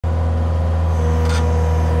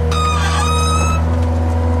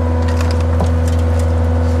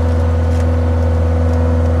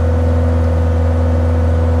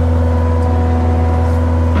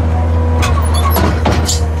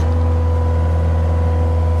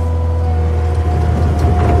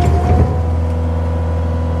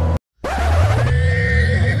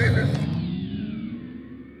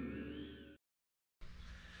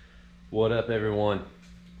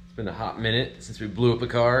minute since we blew up a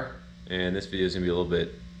car, and this video is gonna be a little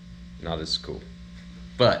bit not as cool.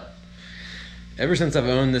 But ever since I've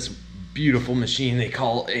owned this beautiful machine they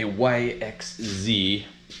call a Yxz,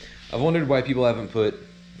 I've wondered why people haven't put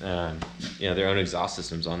their own exhaust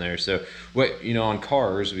systems on there. So on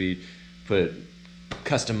cars we put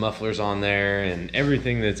custom mufflers on there, and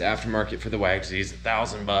everything that's aftermarket for the Yxz is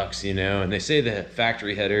 $1,000, and they say the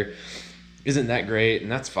factory header isn't that great,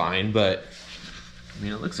 and that's fine, but I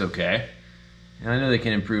mean, it looks okay. And I know they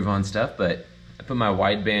can improve on stuff, but I put my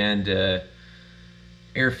wideband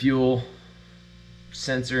air fuel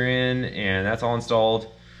sensor in, and that's all installed.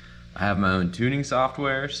 I have my own tuning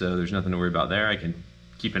software, so there's nothing to worry about there. I can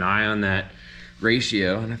keep an eye on that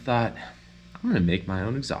ratio, and I thought, I'm gonna make my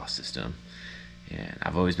own exhaust system. And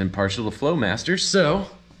I've always been partial to Flowmaster, so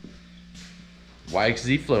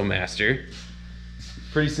Yxz Flowmaster.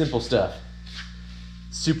 Pretty simple stuff.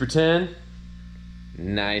 Super 10,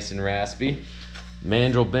 nice and raspy.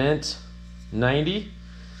 Mandrel bent, 90.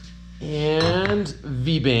 And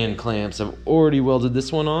V-band clamps. I've already welded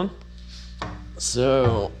this one on.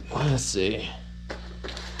 So, let's see.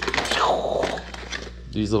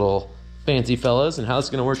 These little fancy fellas, and how it's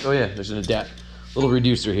gonna work. Oh yeah, there's an little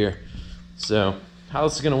reducer here. So, how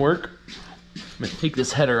this is gonna work, I'm gonna take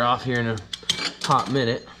this header off here in a hot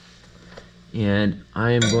minute, and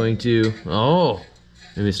I am going to,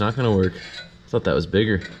 maybe it's not gonna work. I thought that was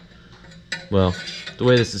bigger. Well, the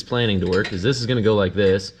way this is planning to work is this is gonna go like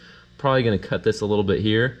this. Probably gonna cut this a little bit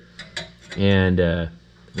here, and we're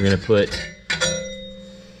gonna put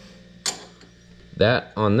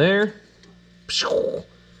that on there.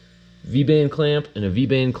 V-band clamp and a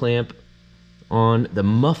V-band clamp on the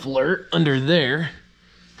muffler under there,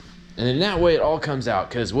 and then that way it all comes out.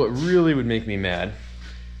 Because what really would make me mad,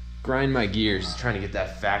 grind my gears, is trying to get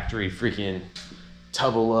that factory freaking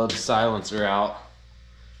Tubba-lub silencer out.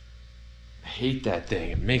 I hate that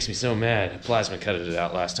thing. It makes me so mad. I plasma cutted it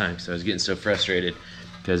out last time because I was getting so frustrated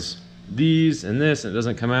because these and this, and it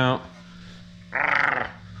doesn't come out.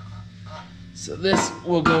 So this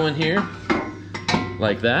will go in here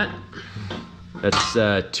like that. That's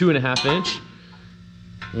 2.5 inch.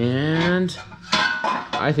 And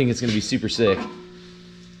I think it's gonna be super sick.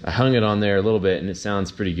 I hung it on there a little bit and it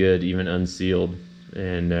sounds pretty good, even unsealed.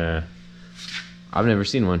 And I've never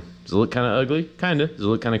seen one. Does it look kind of ugly? Kinda. Does it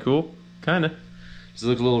look kind of cool? Kinda. Does it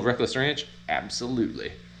look a little Reckless Ranch?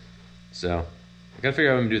 Absolutely. So, I gotta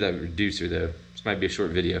figure out how I'm gonna do that reducer though. This might be a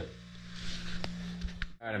short video.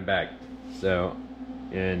 Alright, I'm back. So,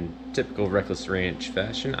 in typical Reckless Ranch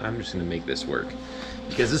fashion, I'm just gonna make this work.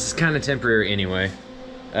 Because this is kind of temporary anyway.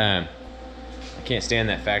 I can't stand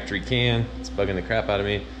that factory can. It's bugging the crap out of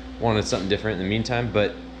me. Wanted something different in the meantime,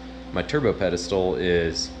 but my turbo pedestal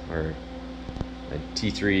is, or a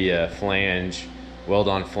T3 flange,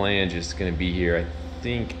 weld-on flange is gonna be here, I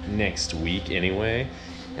think, next week anyway.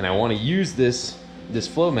 And I wanna use this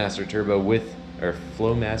Flowmaster turbo with, or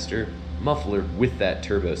Flowmaster muffler with that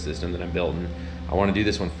turbo system that I'm building. I wanna do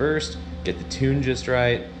this one first, get the tune just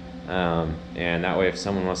right, and that way if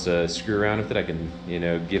someone wants to screw around with it, I can,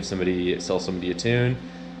 sell somebody a tune.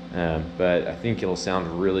 But I think it'll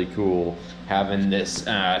sound really cool having this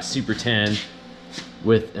Super 10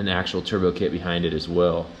 with an actual turbo kit behind it as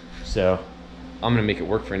well. So I'm gonna make it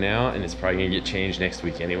work for now, and it's probably gonna get changed next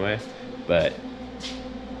week anyway, but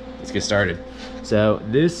let's get started. So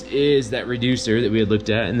this is that reducer that we had looked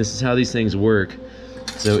at, and this is how these things work.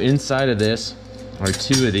 So inside of this are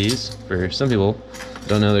 2 of these. For some people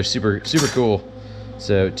don't know, they're super cool.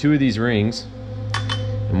 So 2 of these rings,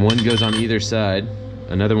 and one goes on either side.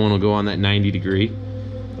 Another one will go on that 90 degree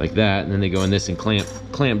like that, and then they go in this and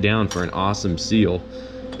clamp down for an awesome seal.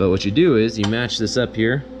 But what you do is you match this up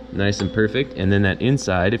here nice and perfect, and then that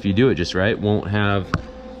inside, if you do it just right,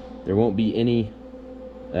 there won't be any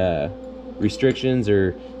restrictions,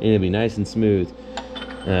 or it'll be nice and smooth.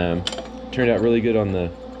 Turned out really good on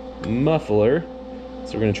the muffler,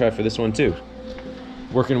 so we're gonna try for this one too.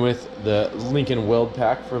 Working with the Lincoln weld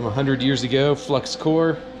pack from 100 years ago, flux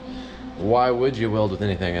core. Why would you weld with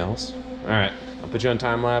anything else? All right, I'll put you on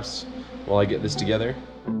time lapse while I get this together.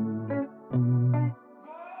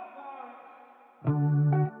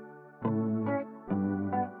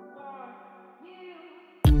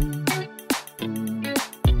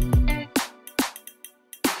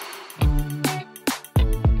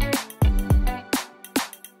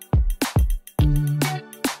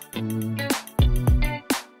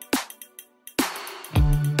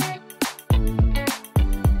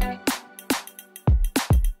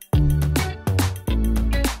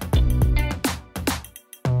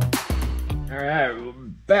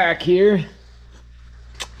 Back here,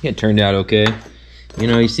 it turned out okay.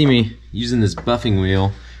 You see me using this buffing wheel,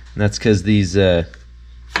 and that's because these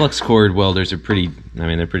flux cord welders are pretty, I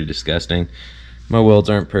mean, they're pretty disgusting. My welds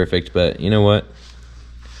aren't perfect, but you know what?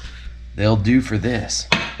 They'll do for this.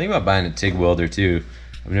 Think about buying a TIG welder too.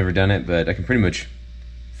 I've never done it, but I can pretty much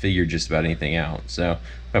figure just about anything out. So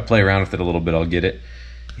if I play around with it a little bit, I'll get it.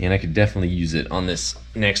 And I could definitely use it on this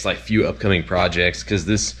next few upcoming projects, because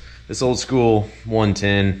this old school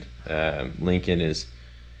 110 Lincoln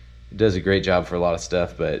does a great job for a lot of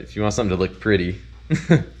stuff. But if you want something to look pretty,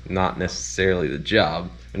 not necessarily the job,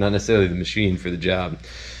 or not necessarily the machine for the job.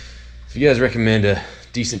 If you guys recommend a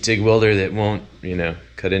decent TIG welder that won't, you know,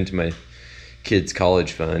 cut into my kids'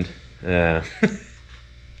 college fund,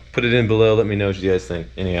 put it in below. Let me know what you guys think.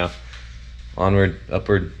 Anyhow, onward,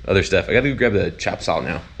 upward, other stuff. I gotta go grab the chop saw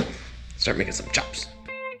now. Start making some chops.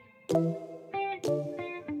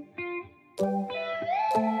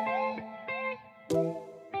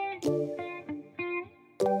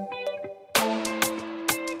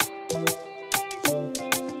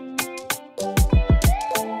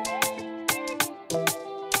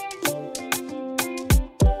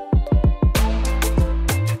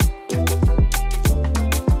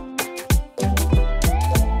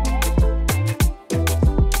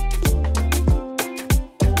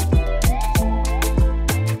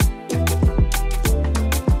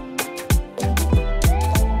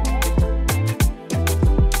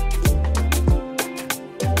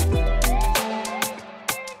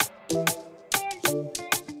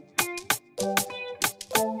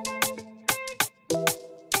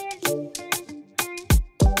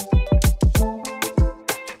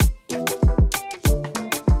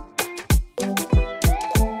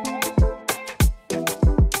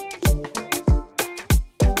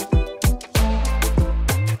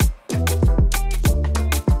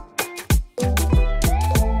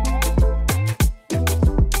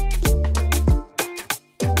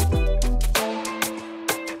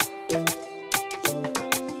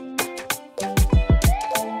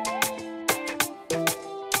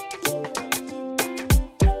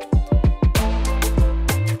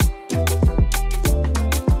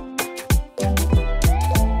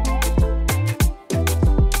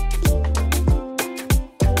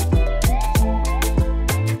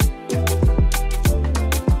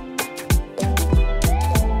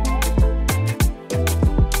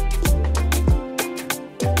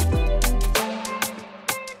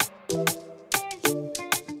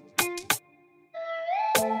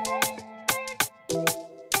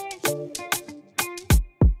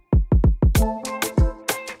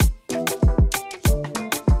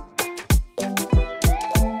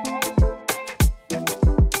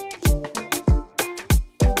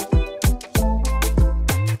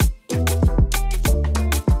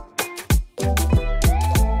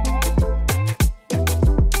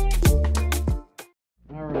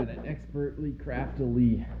 Expertly,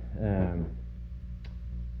 craftily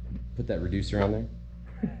put that reducer on there.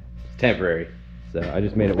 It's temporary, so I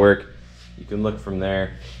just made it work. You can look from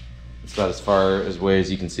there. It's about as far away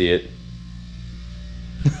as you can see it.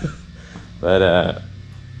 But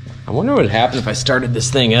I wonder what would happen if I started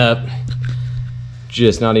this thing up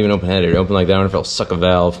just not even open-headed, open like that. I wonder if it'll suck a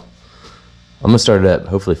valve. I'm gonna start it up.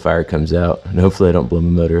 Hopefully fire comes out, and hopefully I don't blow my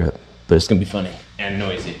motor up. But it's gonna be funny and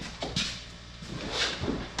noisy.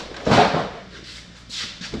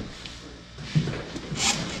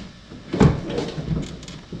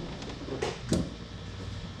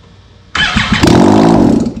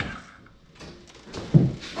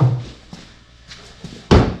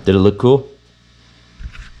 Did it look cool?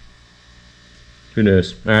 Who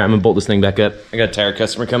knows? All right, I'm gonna bolt this thing back up. I got a tire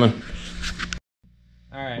customer coming.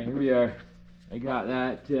 All right, here we are. I got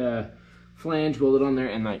that flange welded on there,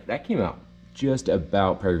 and that came out just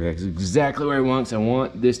about perfect. It's exactly where I want, because I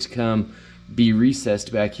want this to be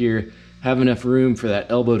recessed back here, have enough room for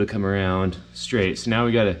that elbow to come around straight. So now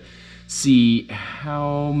we gotta see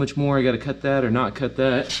how much more I gotta cut that or not cut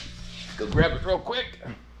that. Go grab it real quick.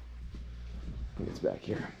 I think it's back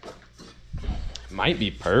here. Might be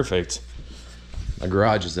perfect. My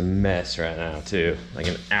garage is a mess right now too, like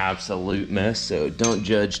an absolute mess, so don't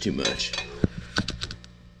judge too much.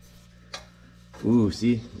 Ooh,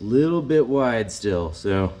 see, a little bit wide still,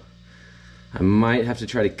 so I might have to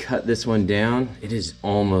try to cut this one down. It is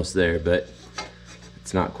almost there, but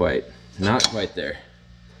it's not quite there.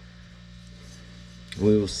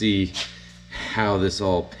 We will see how this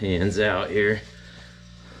all pans out here.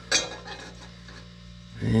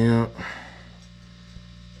 Yeah.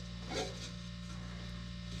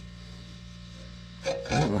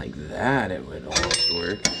 Something like that, it would almost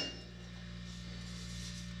work.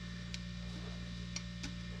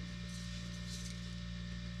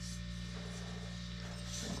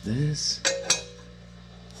 Like this.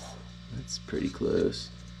 That's pretty close.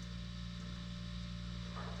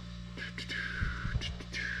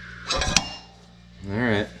 All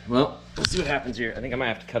right, well, let's see what happens here. I think I might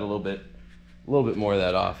have to cut a little bit more of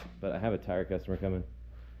that off, but I have a tire customer coming.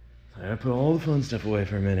 I'm gonna put all the fun stuff away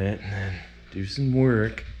for a minute and then do some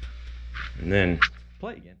work and then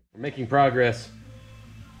play again. We're making progress.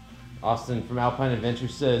 Austin from Alpine Adventure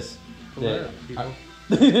says that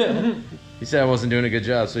he said I wasn't doing a good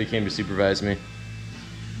job, so he came to supervise me.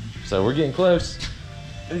 So we're getting close.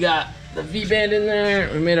 We got the V-band in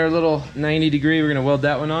there. We made our little 90 degree. We're gonna weld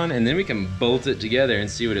that one on, and then we can bolt it together and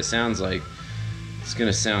see what it sounds like. It's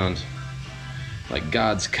gonna sound like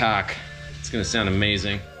God's cock. It's gonna sound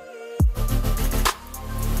amazing.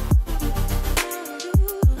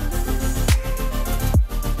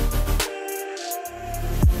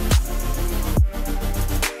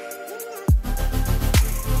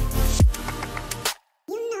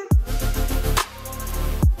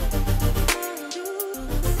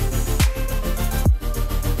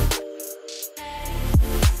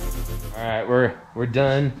 All right, we're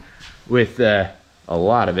done with a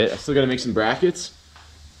lot of it. I still gotta make some brackets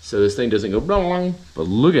so this thing doesn't go blah, but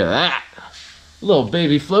look at that. Little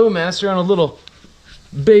baby Flowmaster on a little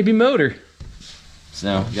baby motor.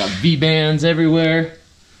 So we got V-bands everywhere.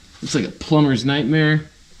 Looks like a plumber's nightmare.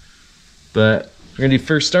 But we're gonna do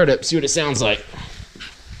first startup, see what it sounds like.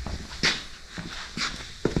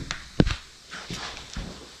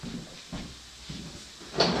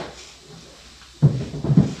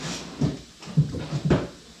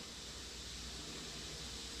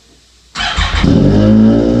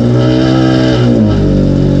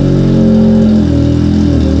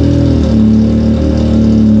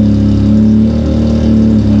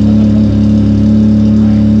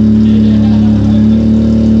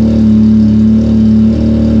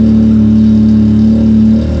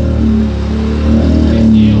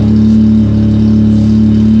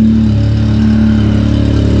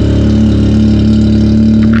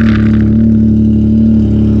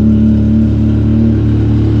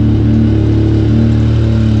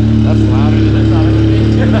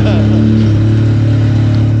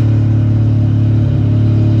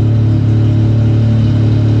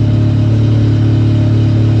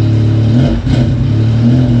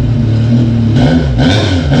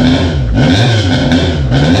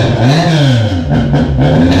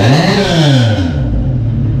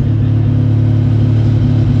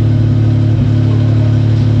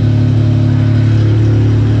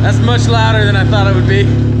 That's much louder than I thought it would be.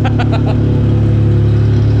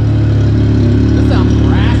 That sounds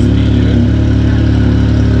raspy, dude.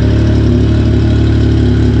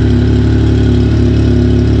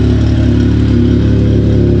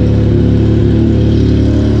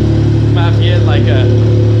 Might have to get like a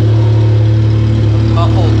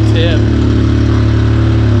muffled tip.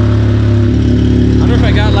 I wonder if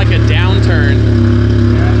I got like a downturn.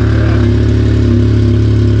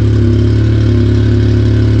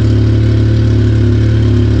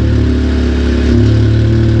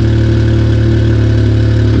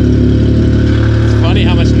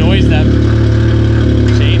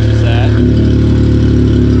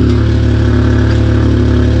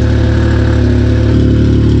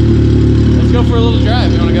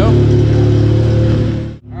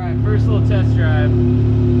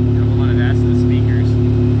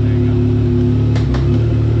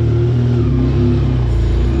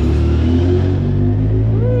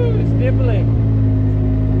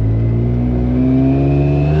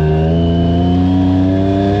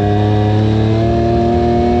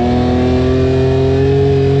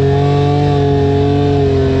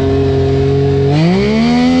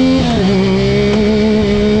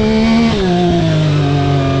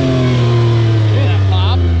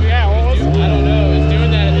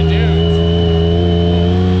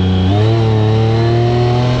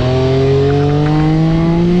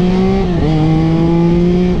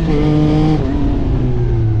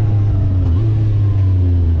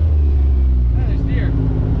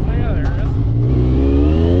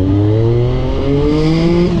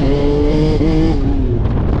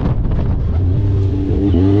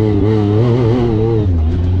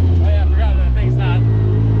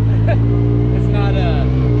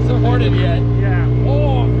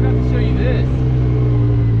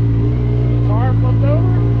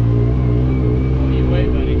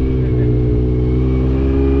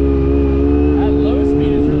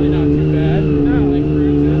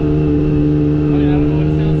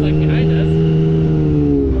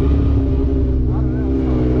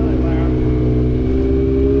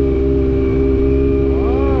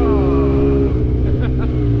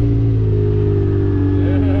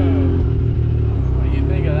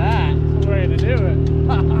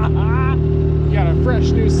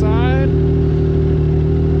 fresh new side. Dude,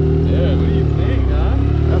 what do you think, huh?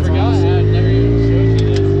 That's I forgot awesome. I had never even showed you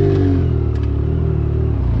this.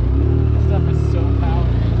 This stuff is so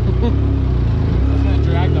powerful. I was gonna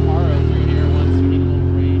drag the Haro through here once we get a little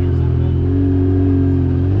rain or something.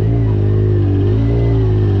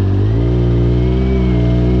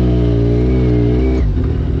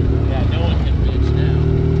 Yeah, no one can fish now.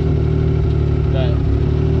 But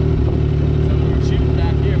so we're shooting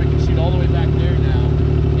back here. We can shoot all the way back there now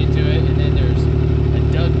into it, and then there's I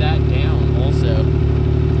dug that down also.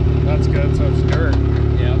 That's good, so it's dirt.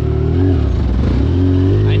 Yep.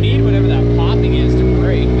 I need whatever that popping is to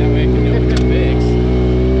break. That way I can know what to fix.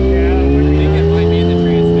 Yeah, I think it might be in the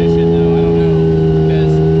transmission though. I don't know.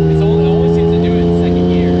 Because it only seems to do it in second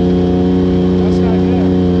gear. that's not good.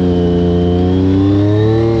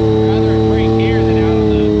 Rather it break here than out on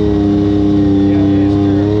the. Yeah, it is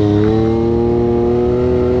true.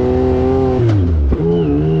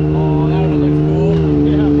 Oh, that one looks cool.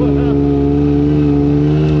 Yeah, what up?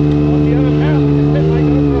 Well, if you have a paddle, you can fit my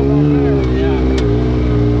GoPro back there. Yeah.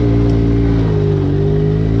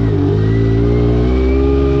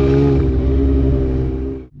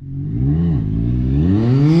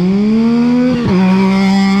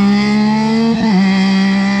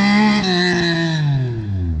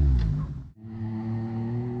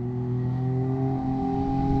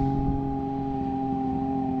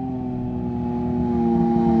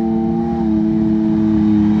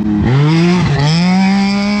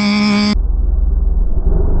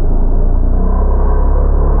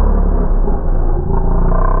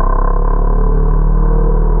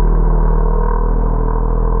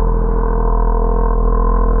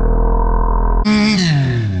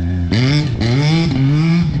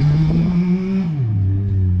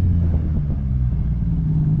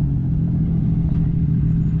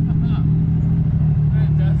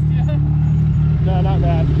 No, not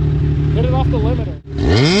bad. Hit it off the limiter.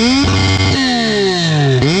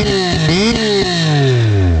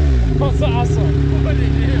 That's awesome. What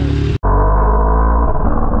did it do?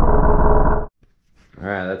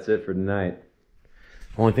 Alright, that's it for tonight.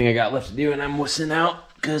 Only thing I got left to do, and I'm wussing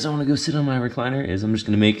out because I want to go sit on my recliner, is I'm just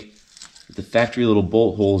going to make the factory little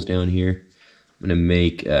bolt holes down here. I'm going to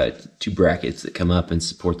make 2 brackets that come up and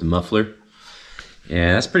support the muffler.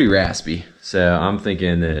 Yeah, that's pretty raspy. So I'm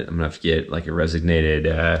thinking that I'm going to have to get like a resignated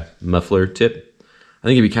muffler tip. I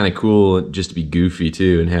think it'd be kind of cool just to be goofy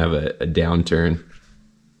too and have a downturn.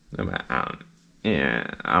 I don't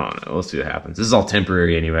know. We'll see what happens. This is all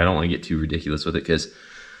temporary anyway. I don't want to get too ridiculous with it because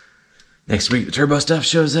next week the turbo stuff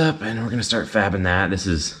shows up and we're going to start fabbing that. This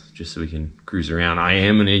is just so we can cruise around. I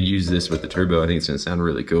am going to use this with the turbo. I think it's going to sound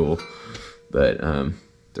really cool. But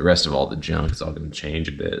the rest of all the junk is all going to change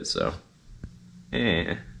a bit. So,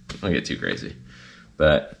 I don't get too crazy.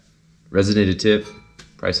 But resonated tip,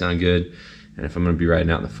 probably sound good. And if I'm going to be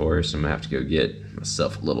riding out in the forest, I'm going to have to go get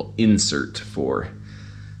myself a little insert for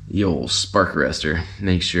the old spark arrestor.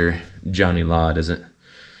 Make sure Johnny Law doesn't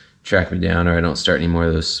track me down or I don't start any more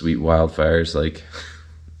of those sweet wildfires like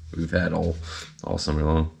we've had all summer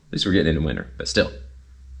long. At least we're getting into winter, but still,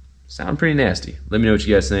 sound pretty nasty. Let me know what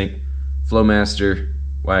you guys think. Flowmaster,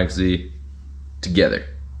 Yxz, together.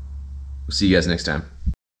 We'll see you guys next time.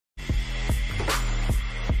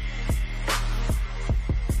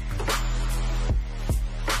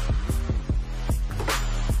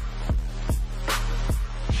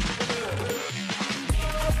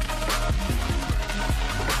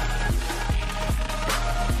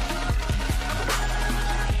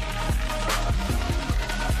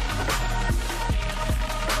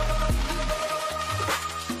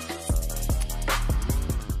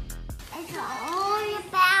 It's all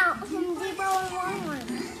about some people in one.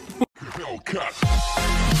 Hellcat.